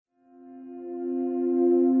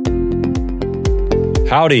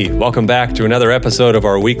Howdy, welcome back to another episode of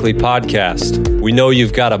our weekly podcast. We know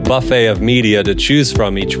you've got a buffet of media to choose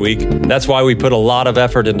from each week. That's why we put a lot of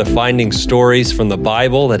effort into finding stories from the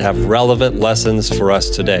Bible that have relevant lessons for us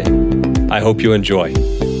today. I hope you enjoy.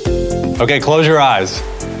 Okay, close your eyes.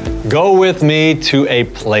 Go with me to a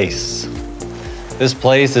place. This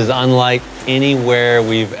place is unlike anywhere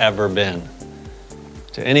we've ever been.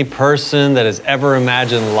 To any person that has ever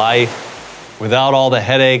imagined life without all the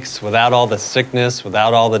headaches, without all the sickness,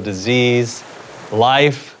 without all the disease,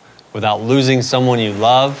 life without losing someone you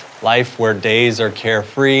love, life where days are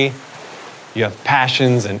carefree, you have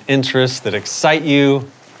passions and interests that excite you,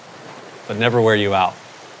 but never wear you out.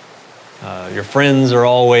 Your friends are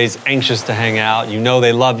always anxious to hang out. You know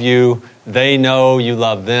they love you. They know you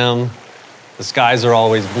love them. The skies are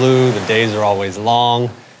always blue. The days are always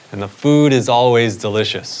long. And the food is always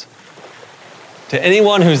delicious. To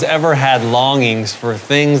anyone who's ever had longings for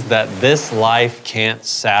things that this life can't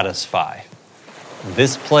satisfy,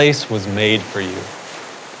 this place was made for you.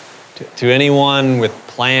 To anyone with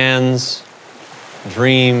plans,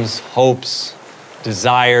 dreams, hopes,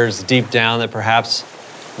 desires deep down that perhaps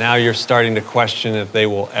now you're starting to question if they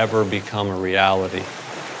will ever become a reality,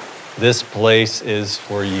 this place is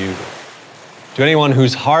for you. To anyone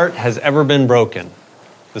whose heart has ever been broken,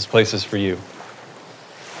 this place is for you.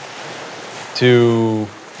 To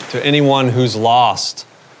anyone who's lost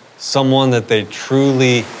someone that they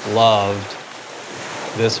truly loved,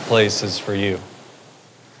 this place is for you.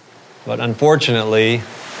 But unfortunately,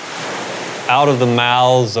 out of the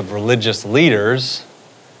mouths of religious leaders,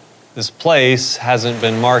 this place hasn't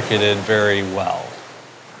been marketed very well.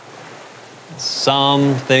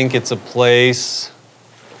 Some think it's a place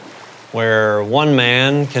where one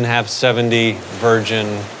man can have 70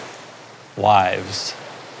 virgin wives.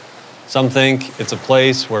 Some think it's a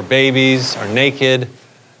place where babies are naked,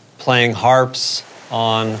 playing harps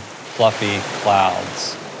on fluffy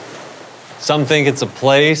clouds. Some think it's a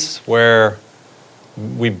place where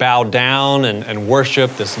we bow down and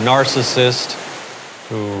worship this narcissist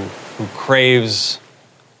who craves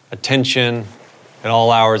attention at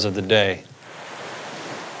all hours of the day.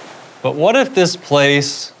 But what if this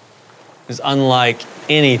place is unlike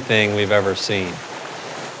anything we've ever seen?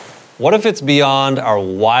 What if it's beyond our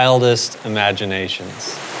wildest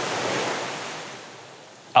imaginations?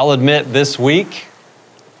 I'll admit this week,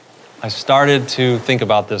 I started to think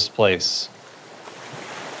about this place.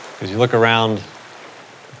 Because you look around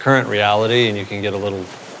the current reality and you can get a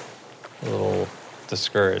little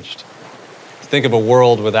discouraged. Think of a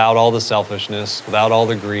world without all the selfishness, without all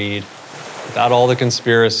the greed, without all the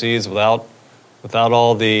conspiracies, without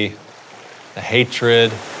all the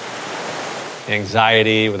hatred, the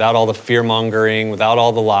anxiety, without all the fear-mongering, without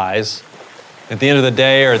all the lies. At the end of the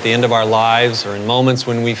day, or at the end of our lives, or in moments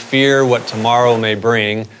when we fear what tomorrow may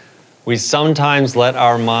bring, we sometimes let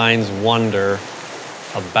our minds wander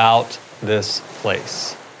about this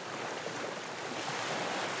place.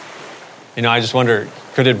 You know, I just wonder,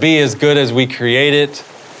 could it be as good as we create it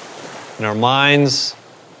in our minds?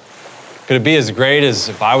 Could it be as great as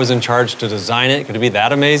if I was in charge to design it? Could it be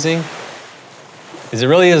that amazing? Is it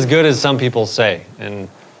really as good as some people say? And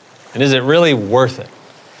is it really worth it?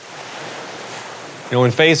 You know,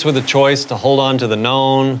 when faced with a choice to hold on to the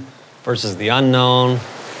known versus the unknown,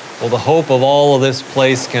 will the hope of all of this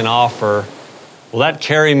place can offer, will that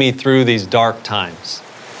carry me through these dark times?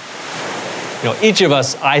 You know, each of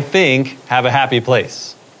us, I think, have a happy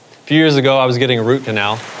place. A few years ago, I was getting a root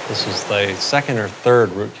canal. This was the second or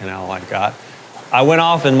third root canal I got. I went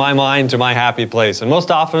off in my mind to my happy place. And most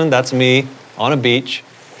often, that's me on a beach,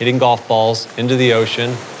 hitting golf balls into the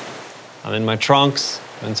ocean. I'm in my trunks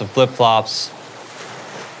and some flip-flops.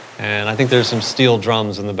 And I think there's some steel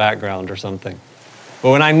drums in the background or something.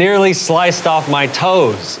 But when I nearly sliced off my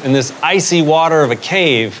toes in this icy water of a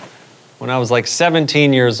cave, when I was like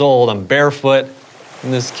 17 years old, I'm barefoot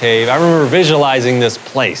in this cave. I remember visualizing this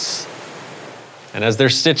place. And as they're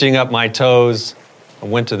stitching up my toes, I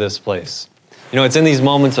went to this place. You know, it's in these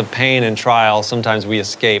moments of pain and trial, sometimes we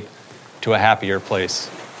escape to a happier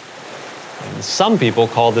place. And some people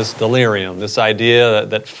call this delirium, this idea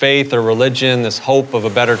that faith or religion, this hope of a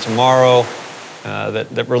better tomorrow,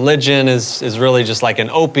 that religion is really just like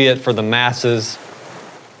an opiate for the masses.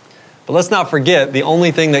 But let's not forget, the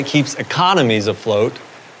only thing that keeps economies afloat,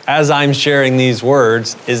 as I'm sharing these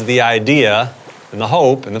words, is the idea and the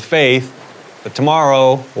hope and the faith that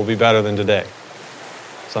tomorrow will be better than today.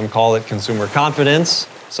 Some call it consumer confidence,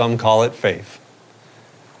 some call it faith.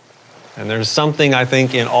 And there's something, I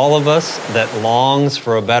think, in all of us that longs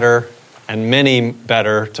for a better and many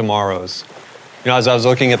better tomorrows. You know, as I was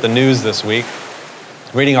looking at the news this week,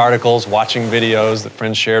 reading articles, watching videos that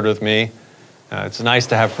friends shared with me. It's nice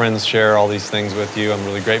to have friends share all these things with you. I'm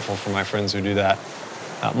really grateful for my friends who do that.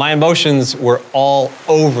 My emotions were all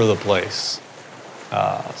over the place.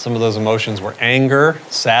 Some of those emotions were anger,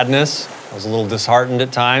 sadness. I was a little disheartened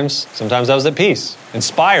at times. Sometimes I was at peace,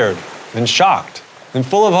 inspired, then shocked, then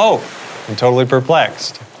full of hope, and totally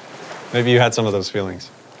perplexed. Maybe you had some of those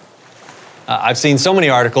feelings. I've seen so many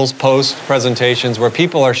articles, posts, presentations where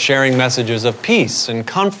people are sharing messages of peace and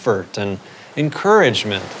comfort and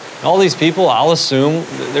encouragement. And all these people, I'll assume,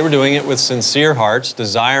 they were doing it with sincere hearts,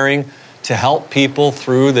 desiring to help people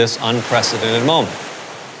through this unprecedented moment.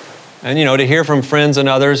 And to hear from friends and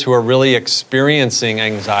others who are really experiencing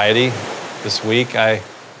anxiety this week, I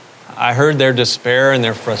heard their despair and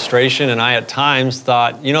their frustration, and I at times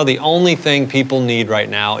thought, the only thing people need right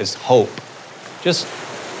now is hope. Just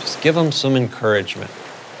give them some encouragement.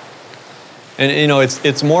 And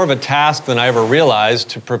it's more of a task than I ever realized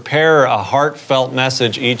to prepare a heartfelt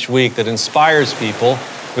message each week that inspires people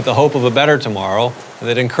with the hope of a better tomorrow, and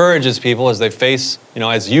that encourages people as they face,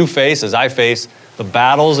 as I face the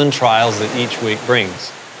battles and trials that each week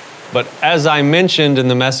brings. But as I mentioned in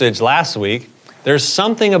the message last week, there's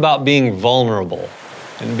something about being vulnerable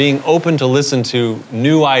and being open to listen to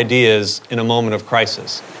new ideas in a moment of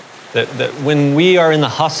crisis. That when we are in the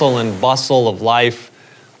hustle and bustle of life,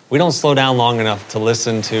 we don't slow down long enough to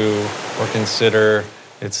listen to or consider.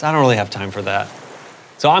 I don't really have time for that.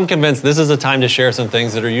 So I'm convinced this is a time to share some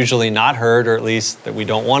things that are usually not heard, or at least that we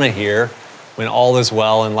don't want to hear, when all is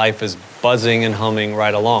well and life is buzzing and humming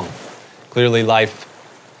right along. Clearly life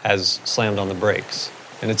has slammed on the brakes.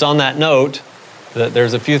 And it's on that note that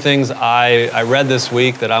there's a few things I read this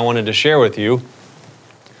week that I wanted to share with you.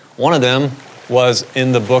 One of them was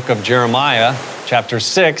in the book of Jeremiah, chapter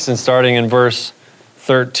 6, and starting in verse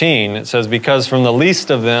 13. It says, "Because from the least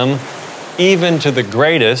of them, even to the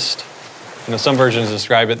greatest," some versions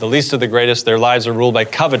describe it, the least of the greatest, their lives are ruled by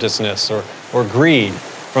covetousness or greed.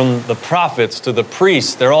 From the prophets to the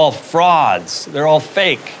priests, they're all frauds. They're all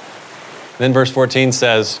fake. Then verse 14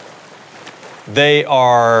 says, they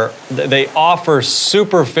offer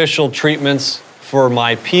superficial treatments for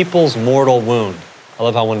my people's mortal wound. I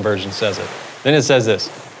love how one version says it. Then it says this,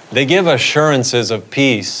 they give assurances of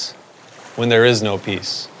peace when there is no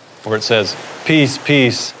peace. Or it says, peace,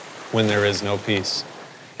 peace, when there is no peace.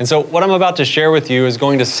 And so what I'm about to share with you is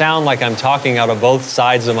going to sound like I'm talking out of both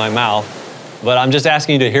sides of my mouth, but I'm just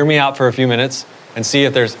asking you to hear me out for a few minutes and see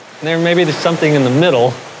if there's something in the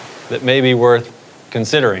middle that may be worth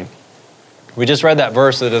considering. We just read that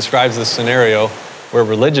verse that describes this scenario where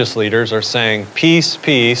religious leaders are saying, peace,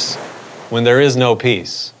 peace, when there is no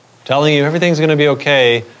peace. Telling you everything's going to be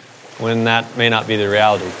okay when that may not be the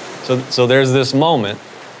reality. So there's this moment.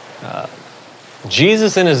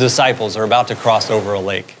 Jesus and his disciples are about to cross over a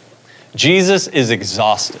lake. Jesus is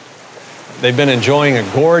exhausted. They've been enjoying a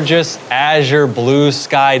gorgeous azure blue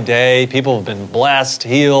sky day. People have been blessed,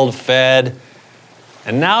 healed, fed.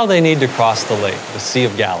 And now they need to cross the lake, the Sea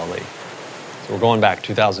of Galilee. So we're going back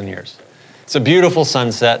 2,000 years. It's a beautiful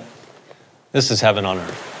sunset. This is heaven on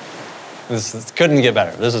earth. This couldn't get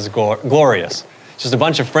better. This is glorious. It's just a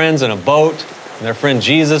bunch of friends in a boat, and their friend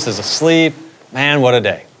Jesus is asleep. Man, what a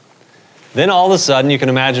day. Then all of a sudden, you can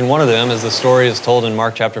imagine one of them, as the story is told in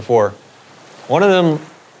Mark chapter 4, one of them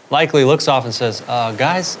likely looks off and says,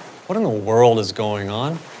 guys, what in the world is going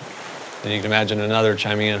on? Then you can imagine another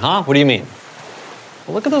chiming in, huh? What do you mean?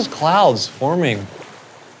 Well, look at those clouds forming.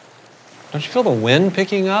 Don't you feel the wind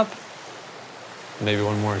picking up? Maybe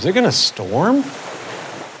one more. Is it going to storm?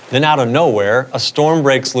 Then out of nowhere, a storm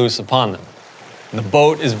breaks loose upon them. And the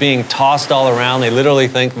boat is being tossed all around. They literally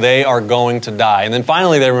think they are going to die. And then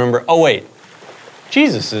finally they remember, oh wait,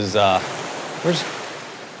 Jesus is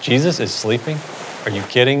sleeping? Are you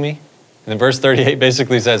kidding me? And then verse 38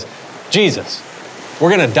 basically says, Jesus, we're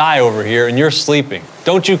going to die over here and you're sleeping.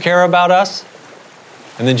 Don't you care about us?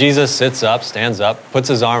 And then Jesus sits up, stands up, puts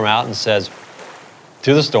his arm out and says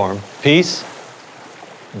to the storm, peace,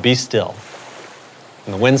 be still.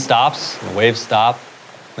 And the wind stops, and the waves stop,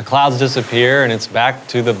 the clouds disappear, and it's back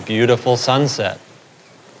to the beautiful sunset.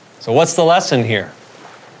 So what's the lesson here?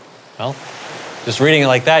 Well, just reading it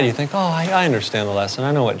like that, you think, I understand the lesson.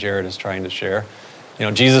 I know what Jared is trying to share.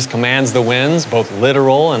 Jesus commands the winds, both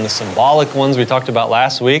literal and the symbolic ones we talked about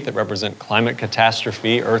last week that represent climate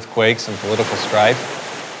catastrophe, earthquakes, and political strife.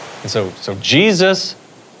 And so Jesus,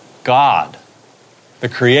 God, the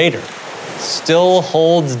Creator, still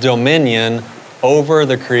holds dominion over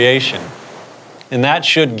the creation. And that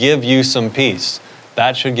should give you some peace.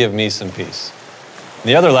 That should give me some peace.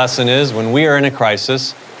 The other lesson is when we are in a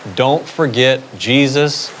crisis, don't forget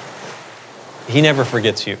Jesus. He never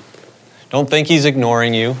forgets you. Don't think He's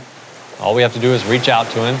ignoring you. All we have to do is reach out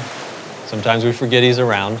to Him. Sometimes we forget He's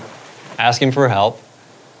around. Ask Him for help,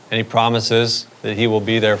 and He promises that He will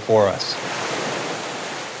be there for us.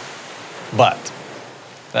 But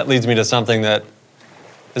that leads me to something that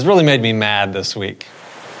has really made me mad this week.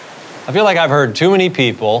 I feel like I've heard too many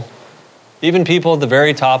people, even people at the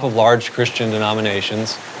very top of large Christian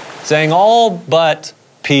denominations, saying all but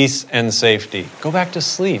peace and safety. Go back to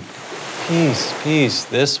sleep. Peace, peace,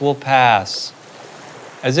 this will pass.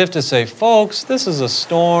 As if to say, folks, this is a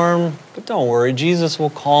storm, but don't worry, Jesus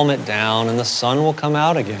will calm it down and the sun will come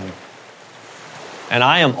out again. And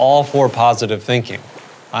I am all for positive thinking.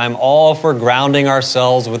 I'm all for grounding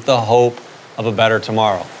ourselves with the hope of a better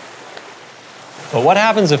tomorrow. But what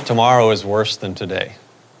happens if tomorrow is worse than today?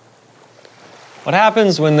 What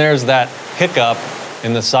happens when there's that hiccup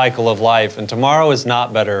in the cycle of life and tomorrow is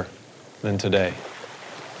not better than today?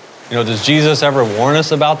 Does Jesus ever warn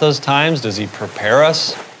us about those times? Does He prepare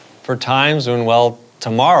us for times when,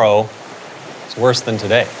 tomorrow is worse than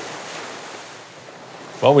today?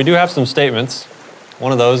 Well, we do have some statements.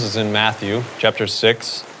 One of those is in Matthew chapter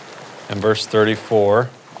 6 and verse 34.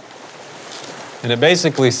 And it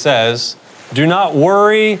basically says, do not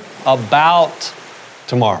worry about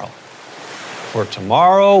tomorrow, for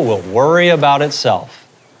tomorrow will worry about itself.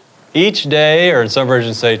 Each day, or in some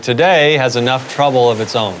versions say, today has enough trouble of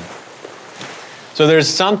its own. So there's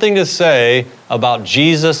something to say about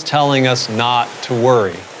Jesus telling us not to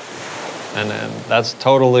worry. And that's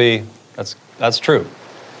totally, that's true.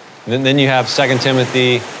 And then you have 2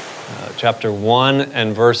 Timothy chapter 1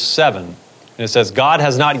 and verse 7. And it says, God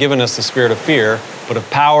has not given us the spirit of fear, but of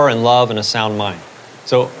power and love and a sound mind.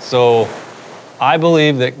 So I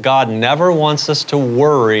believe that God never wants us to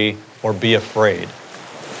worry or be afraid.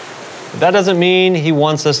 But that doesn't mean He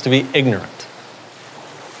wants us to be ignorant.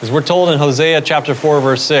 Because we're told in Hosea chapter 4,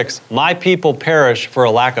 verse 6, my people perish for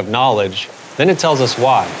a lack of knowledge. Then it tells us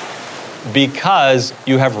why. Because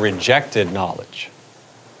you have rejected knowledge.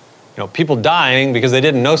 People dying because they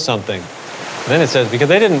didn't know something. And then it says, because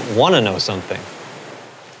they didn't want to know something.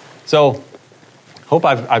 So, hope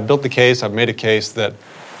I've built the case, I've made a case that,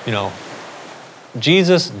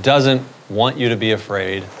 Jesus doesn't want you to be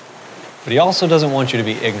afraid, but He also doesn't want you to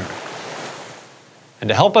be ignorant. And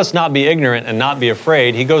to help us not be ignorant and not be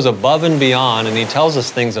afraid, He goes above and beyond and He tells us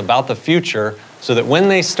things about the future so that when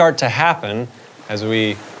they start to happen, as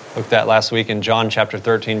we looked at last week in John chapter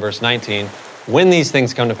 13, verse 19, when these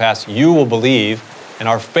things come to pass, you will believe and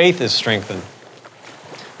our faith is strengthened.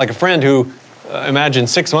 Like a friend who, imagine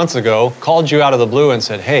 6 months ago, called you out of the blue and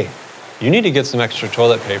said, hey, you need to get some extra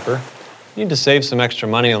toilet paper. You need to save some extra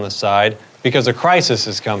money on the side because a crisis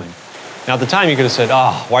is coming. Now at the time you could have said,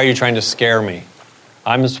 why are you trying to scare me?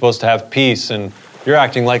 I'm supposed to have peace and you're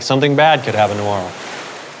acting like something bad could happen tomorrow.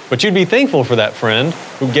 But you'd be thankful for that friend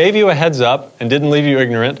who gave you a heads up and didn't leave you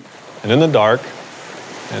ignorant and in the dark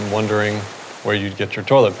and wondering where you'd get your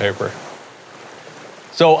toilet paper.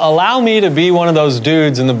 So allow me to be one of those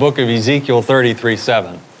dudes in the book of Ezekiel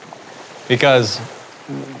 33:7, because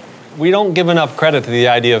we don't give enough credit to the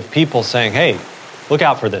idea of people saying, hey, look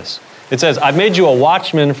out for this. It says, I've made you a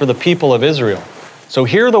watchman for the people of Israel. So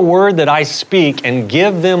hear the word that I speak and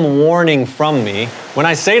give them warning from me. When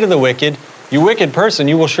I say to the wicked, you wicked person,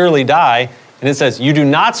 you will surely die. And it says, you do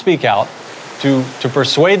not speak out to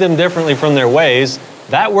persuade them differently from their ways.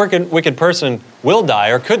 That wicked person will die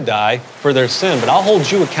or could die for their sin, but I'll hold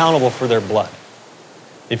you accountable for their blood.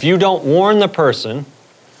 If you don't warn the person,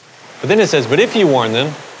 but then it says, but if you warn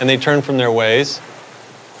them and they turn from their ways,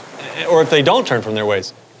 or if they don't turn from their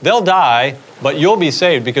ways, they'll die, but you'll be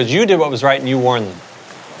saved because you did what was right and you warned them.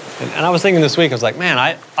 And I was thinking this week, I was like, man,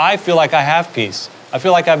 I feel like I have peace. I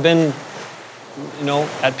feel like I've been,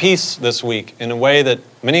 at peace this week in a way that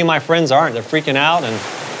many of my friends aren't. They're freaking out,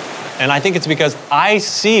 and I think it's because I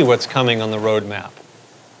see what's coming on the roadmap.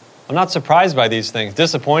 I'm not surprised by these things.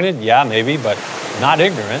 Disappointed? Yeah, maybe, but not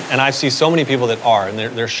ignorant. And I see so many people that are, and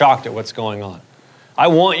they're shocked at what's going on. I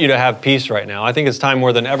want you to have peace right now. I think it's time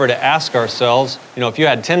more than ever to ask ourselves, if you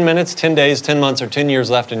had 10 minutes, 10 days, 10 months, or 10 years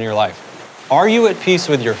left in your life, are you at peace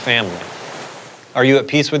with your family? Are you at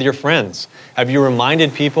peace with your friends? Have you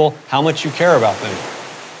reminded people how much you care about them?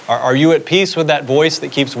 Are you at peace with that voice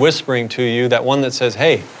that keeps whispering to you, that one that says,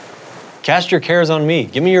 hey, cast your cares on me.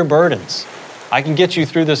 Give me your burdens. I can get you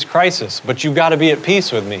through this crisis, but you've got to be at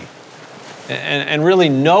peace with me. And really,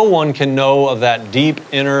 no one can know of that deep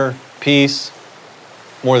inner peace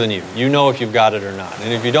more than you. You know if you've got it or not.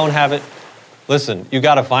 And if you don't have it, listen, you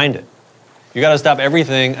got to find it. You got to stop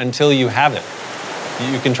everything until you have it.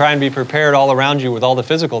 You can try and be prepared all around you with all the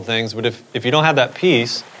physical things, but if you don't have that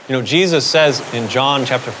peace, Jesus says in John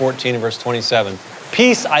chapter 14 and verse 27,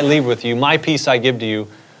 "Peace I leave with you, my peace I give to you.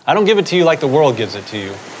 I don't give it to you like the world gives it to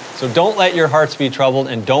you. So don't let your hearts be troubled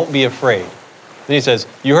and don't be afraid." Then he says,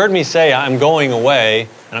 "You heard me say I'm going away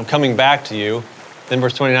and I'm coming back to you." Then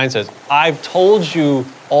verse 29 says, "I've told you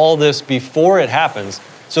all this before it happens,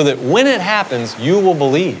 so that when it happens, you will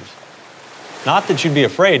believe." Not that you'd be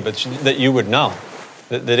afraid, but that you would know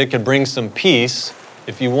that it could bring some peace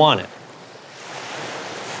if you want it.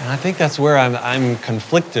 And I think that's where I'm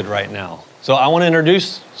conflicted right now. So I want to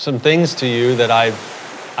introduce some things to you that I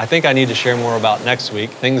think I need to share more about next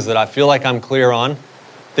week, things that I feel like I'm clear on,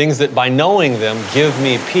 things that by knowing them give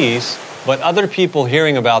me peace, but other people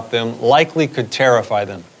hearing about them likely could terrify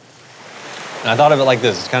them. And I thought of it like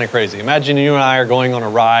this. It's kind of crazy. Imagine you and I are going on a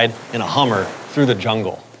ride in a Hummer through the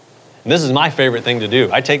jungle. And this is my favorite thing to do.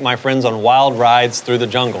 I take my friends on wild rides through the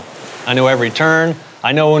jungle. I know every turn.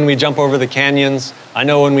 I know when we jump over the canyons. I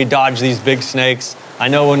know when we dodge these big snakes. I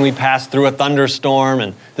know when we pass through a thunderstorm.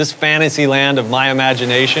 And this fantasy land of my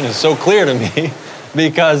imagination is so clear to me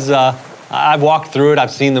because I've walked through it. I've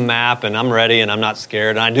seen the map and I'm ready and I'm not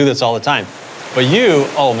scared. And I do this all the time. But you,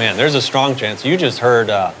 oh man, there's a strong chance you just heard,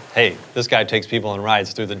 hey, this guy takes people on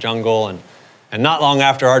rides through the jungle, and not long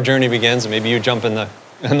after our journey begins, and maybe you jump in the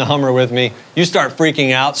Hummer with me, you start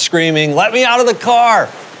freaking out, screaming, "Let me out of the car!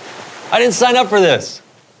 I didn't sign up for this."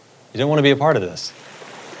 You didn't want to be a part of this.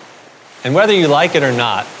 And whether you like it or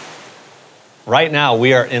not, right now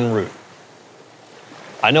we are en route.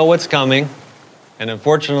 I know what's coming, and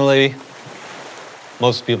unfortunately,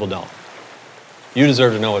 most people don't. You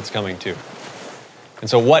deserve to know what's coming too. And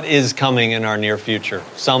so what is coming in our near future?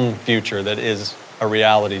 Some future that is a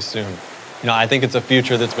reality soon. I think it's a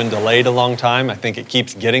future that's been delayed a long time. I think it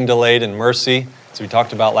keeps getting delayed in mercy, as we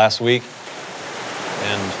talked about last week.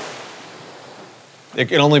 And it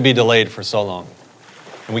can only be delayed for so long.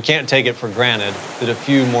 And we can't take it for granted that a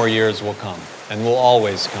few more years will come and will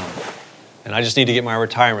always come. And I just need to get my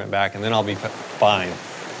retirement back and then I'll be fine.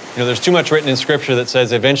 There's too much written in Scripture that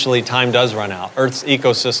says eventually time does run out. Earth's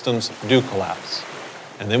ecosystems do collapse.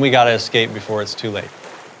 And then we got to escape before it's too late.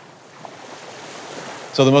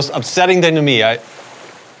 So the most upsetting thing to me that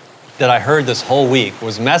I heard this whole week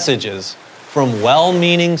was messages from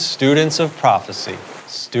well-meaning students of prophecy,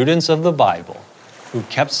 students of the Bible, who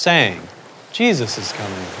kept saying, "Jesus is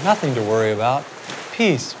coming, nothing to worry about.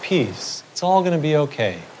 Peace, peace, it's all going to be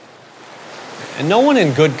okay." And no one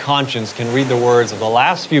in good conscience can read the words of the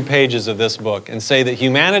last few pages of this book and say that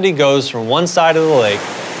humanity goes from one side of the lake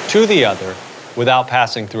to the other without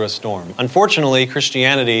passing through a storm. Unfortunately,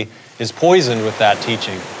 Christianity is poisoned with that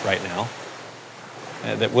teaching right now,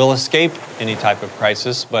 that we'll escape any type of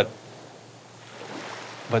crisis, but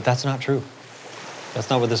that's not true. That's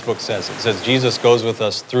not what this book says. It says Jesus goes with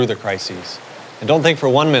us through the crises. And don't think for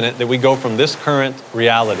 1 minute that we go from this current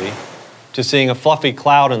reality to seeing a fluffy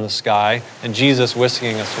cloud in the sky and Jesus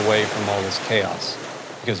whisking us away from all this chaos.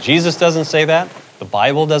 Because Jesus doesn't say that, the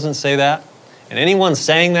Bible doesn't say that, and anyone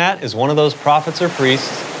saying that is one of those prophets or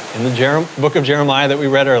priests in the book of Jeremiah that we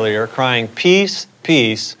read earlier, crying, "Peace,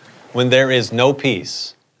 peace," when there is no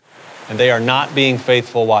peace. And they are not being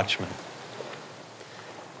faithful watchmen.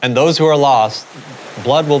 And those who are lost,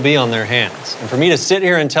 blood will be on their hands. And for me to sit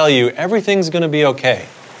here and tell you everything's going to be okay,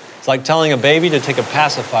 it's like telling a baby to take a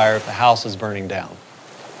pacifier if the house is burning down.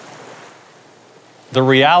 The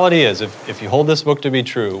reality is, if you hold this book to be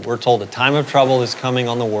true, we're told a time of trouble is coming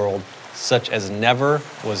on the world such as never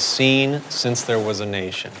was seen since there was a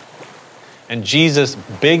nation. And Jesus'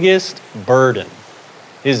 biggest burden,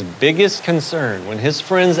 his biggest concern when his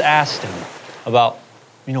friends asked him about,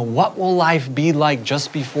 what will life be like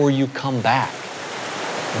just before you come back?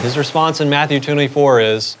 And his response in Matthew 24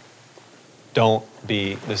 is, "Don't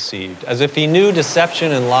be deceived." As if he knew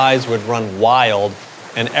deception and lies would run wild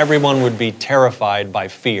and everyone would be terrified by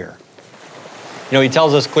fear. He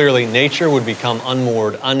tells us clearly nature would become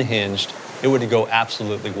unmoored, unhinged. It would go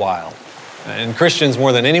absolutely wild. And Christians,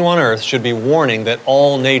 more than anyone on earth, should be warning that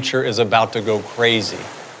all nature is about to go crazy.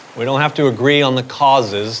 We don't have to agree on the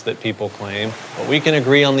causes that people claim, but we can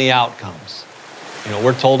agree on the outcomes.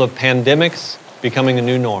 We're told of pandemics becoming a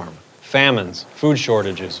new norm, famines, food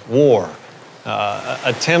shortages, war,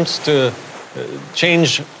 attempts to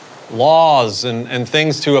change laws and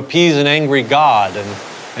things to appease an angry God,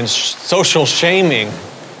 and social shaming.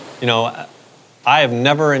 I have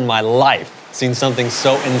never in my life seen something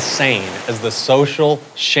so insane as the social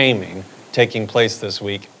shaming taking place this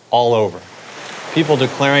week all over. People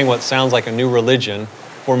declaring what sounds like a new religion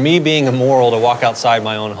for me being immoral to walk outside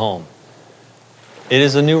my own home. It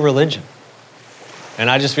is a new religion. And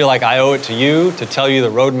I just feel like I owe it to you to tell you the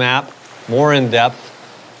roadmap more in depth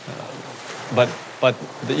but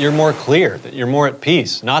that you're more clear, that you're more at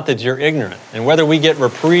peace, not that you're ignorant. And whether we get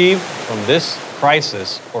reprieve from this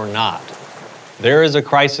crisis or not, there is a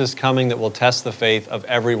crisis coming that will test the faith of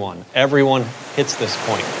everyone. Everyone hits this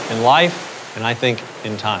point in life, and I think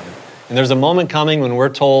in time. And there's a moment coming when we're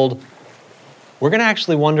told, we're going to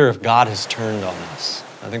actually wonder if God has turned on us.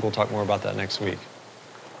 I think we'll talk more about that next week.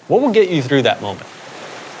 What will get you through that moment?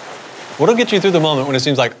 What will get you through the moment when it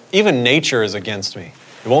seems like even nature is against me?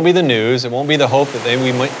 It won't be the news. It won't be the hope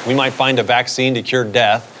that we might find a vaccine to cure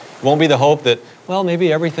death. It won't be the hope that, well,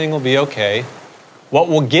 maybe everything will be okay. What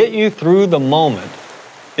will get you through the moment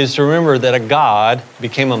is to remember that a God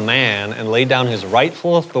became a man and laid down his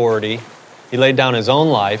rightful authority. He laid down his own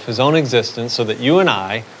life, his own existence, so that you and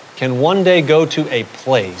I can one day go to a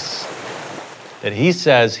place that he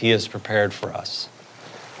says he has prepared for us.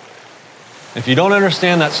 If you don't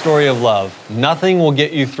understand that story of love, nothing will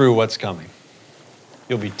get you through what's coming.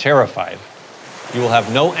 You'll be terrified. You will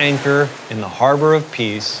have no anchor in the harbor of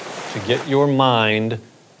peace to get your mind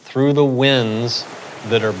through the winds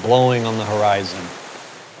that are blowing on the horizon.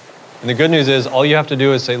 And the good news is, all you have to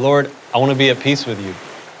do is say, Lord, I want to be at peace with you.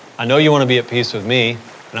 I know you want to be at peace with me,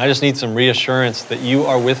 and I just need some reassurance that you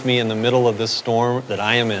are with me in the middle of this storm that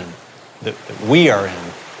I am in, that we are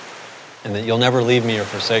in, and that you'll never leave me or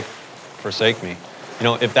forsake me. You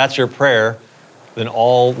know, if that's your prayer, then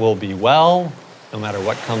all will be well, no matter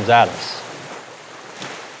what comes at us.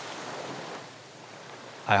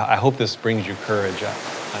 I hope this brings you courage.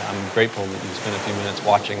 I'm grateful that you spent a few minutes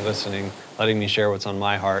watching, listening, letting me share what's on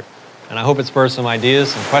my heart. And I hope it spurs some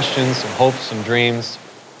ideas, some questions, some hopes, some dreams.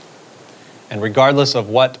 And regardless of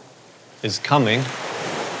what is coming,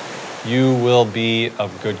 you will be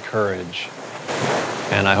of good courage.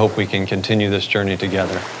 And I hope we can continue this journey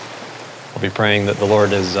together. I'll be praying that the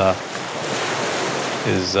Lord is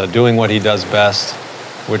doing what he does best,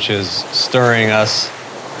 which is stirring us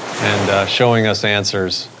and showing us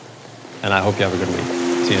answers. And I hope you have a good week.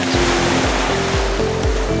 See you next week.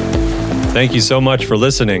 Thank you so much for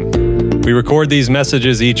listening. We record these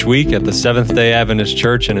messages each week at the Seventh-day Adventist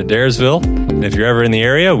Church in Adairsville. And if you're ever in the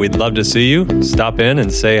area, we'd love to see you. Stop in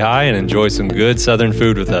and say hi and enjoy some good Southern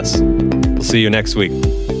food with us. We'll see you next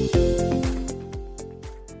week.